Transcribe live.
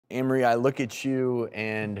Amory, I look at you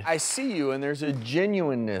and I see you, and there's a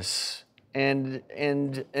genuineness and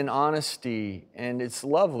an honesty, and it's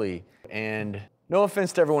lovely. And no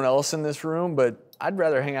offense to everyone else in this room, but I'd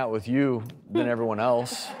rather hang out with you than everyone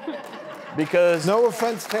else. Because... No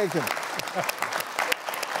offense taken.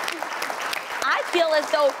 I feel as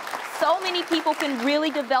though so many people can really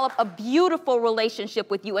develop a beautiful relationship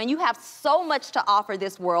with you, and you have so much to offer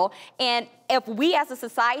this world. And if we as a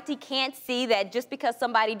society can't see that just because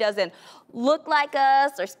somebody doesn't look like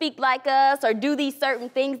us or speak like us or do these certain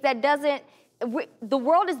things, that doesn't... the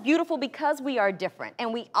world is beautiful because we are different,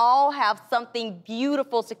 and we all have something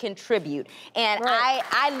beautiful to contribute. And right.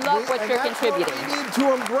 I love what you're contributing. What we need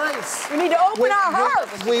to embrace. We need to open our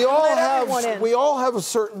hearts. We all have a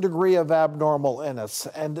certain degree of abnormal in us,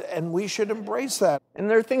 and we should embrace that. And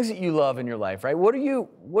there are things that you love in your life, right? What are you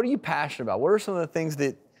passionate about? What are some of the things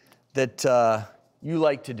that you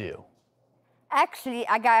like to do? Actually,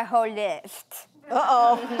 I got a whole list.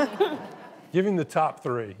 Uh-oh. Give him the top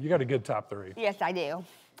three. You got a good top three. Yes, I do.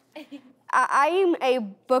 I am a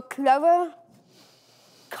book lover,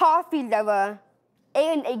 coffee lover,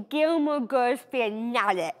 and a Gilmore Girls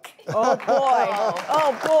fanatic. Oh, boy.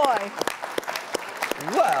 Oh, boy.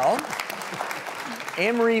 Well,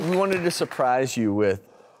 Amory, we wanted to surprise you with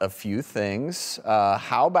a few things.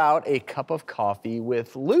 How about a cup of coffee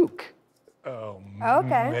with Luke? Oh,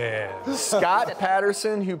 okay. Man. Scott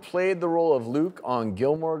Patterson, who played the role of Luke on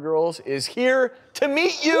Gilmore Girls, is here to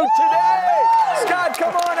meet you today. Scott,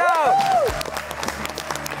 come on out.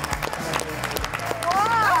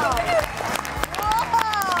 Wow.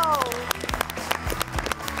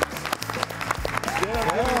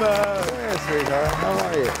 Hello, sweetheart. How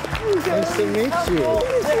are you? Nice to meet you.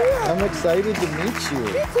 I'm excited to meet you.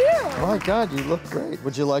 Me too. Oh my God, you look great.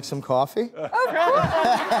 Would you like some coffee? Of course.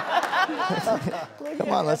 Come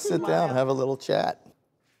on, let's sit down, have a little chat.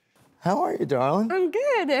 How are you, darling? I'm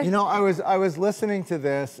good. You know, I was listening to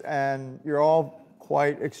this, and you're all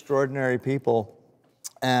quite extraordinary people,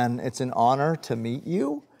 and it's an honor to meet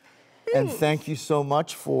you. And thank you so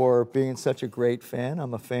much for being such a great fan.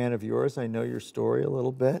 I'm a fan of yours. I know your story a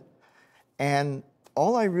little bit. And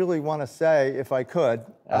all I really want to say, if I could,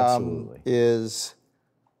 is,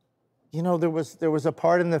 you know, there was a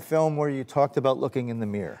part in the film where you talked about looking in the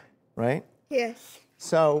mirror, right? Yes.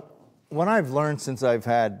 So what I've learned since I've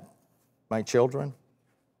had my children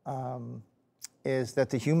is that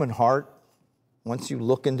the human heart, once you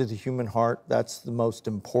look into the human heart, that's the most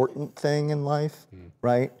important thing in life,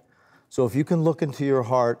 right? So if you can look into your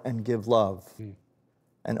heart and give love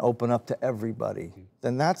and open up to everybody,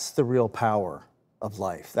 then that's the real power of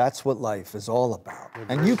life. That's what life is all about.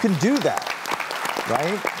 And you can do that,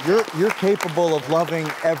 right? You're capable of loving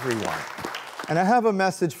everyone. And I have a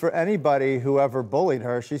message for anybody who ever bullied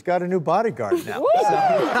her. She's got a new bodyguard now.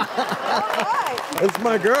 It's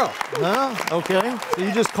my girl. Huh? Okay. So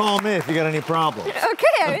you just call me if you got any problems. Okay,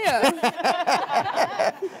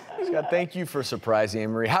 I will. Scott, thank you for surprising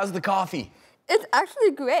Amory. How's the coffee? It's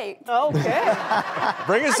actually great. Okay.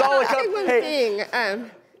 Bring us all a cup. One thing,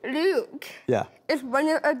 Luke. Yeah. Is one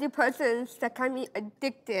of the persons that got me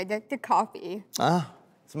addicted to coffee.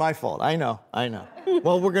 It's my fault. I know.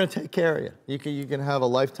 Well, we're going to take care of you. You can have a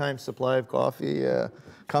lifetime supply of coffee.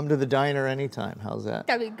 Come to the diner anytime. How's that?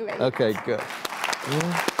 That'd be great. Okay, good.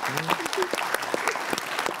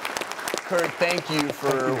 Kurt, thank you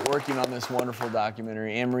for working on this wonderful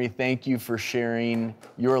documentary. Amory, thank you for sharing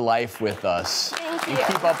your life with us. Thank you. And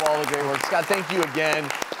keep up all the great work. Scott, thank you again.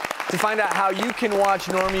 To find out how you can watch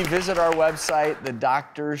Normie, visit our website,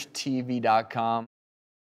 thedoctorstv.com.